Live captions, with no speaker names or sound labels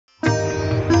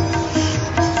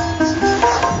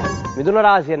மிதுன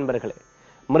ராசி என்பர்களே,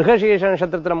 மிருகசீர்ஷ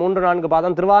நட்சத்திரத்துல 3-4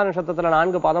 பாதம், திருவாதிரை நட்சத்திரத்துல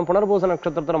 4 பாதம், புனர்பூச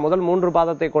நட்சத்திரத்துல முதல் 3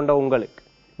 பாதத்தை கொண்ட உங்களுக்கு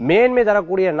மேன்மை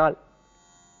தரக்கூடிய நாள்,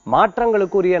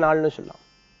 மாற்றங்களுக்கு உரிய நாள்னு சொல்லலாம்.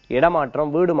 இடமாற்றம்,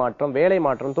 வீடு மாற்றம், வேலை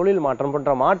மாற்றம், தொழில் மாற்றம்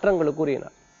போன்ற மாற்றங்களுக்கு உரிய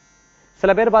நாள்.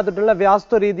 சில பேர் பார்த்துட்டு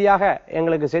வாஸ்து ரீதியாக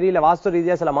எங்களுக்கு சரியில்லை, வாஸ்து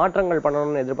ரீதியாக சில மாற்றங்கள்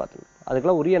பண்ணணும்னு எதிர்பார்த்து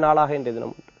அதுக்கெல்லாம் உரிய நாளாக இன்றைய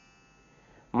தினம் உண்டு.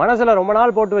 மனசுல ரொம்ப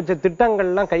நாள் போட்டு வச்ச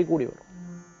திட்டங்கள்லாம் கைகூடி வரும்.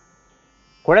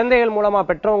 குழந்தைகள் மூலமா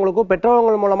பெற்றவங்களுக்கும்,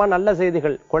 பெற்றவங்கள் மூலமா நல்ல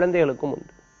செய்திகள் குழந்தைகளுக்கும்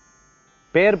உண்டு.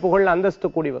 பேர் புகழ் அந்தஸ்து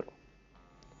கூடி வரும்.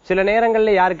 சில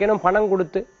நேரங்கள்ல யாருக்கேனும்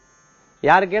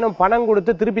பணம்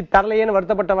கொடுத்து திருப்பி தரலையேன்னு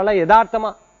வருத்தப்பட்டவெல்லாம்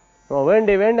யதார்த்தமா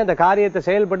வேண்டிய அந்த காரியத்தை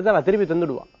செயல்படுத்தி அவன் திருப்பி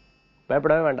தந்துடுவான்.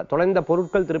 பயப்படவே வேண்டாம், தொலைந்த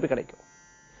பொருட்கள் திருப்பி கிடைக்கும்.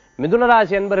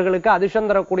 மிதுனராசி என்பர்களுக்கு அதிர்ஷ்டம்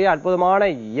தரக்கூடிய அற்புதமான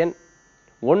எண்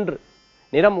 1,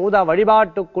 நிறம் ஊதா.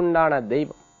 வழிபாட்டுக்குண்டான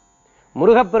தெய்வம்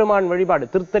முருகப்பெருமான் வழிபாடு,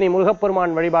 திருத்தணி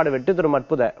முருகப்பெருமான் வழிபாடு வெற்றி தரும்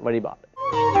அற்புத வழிபாடு.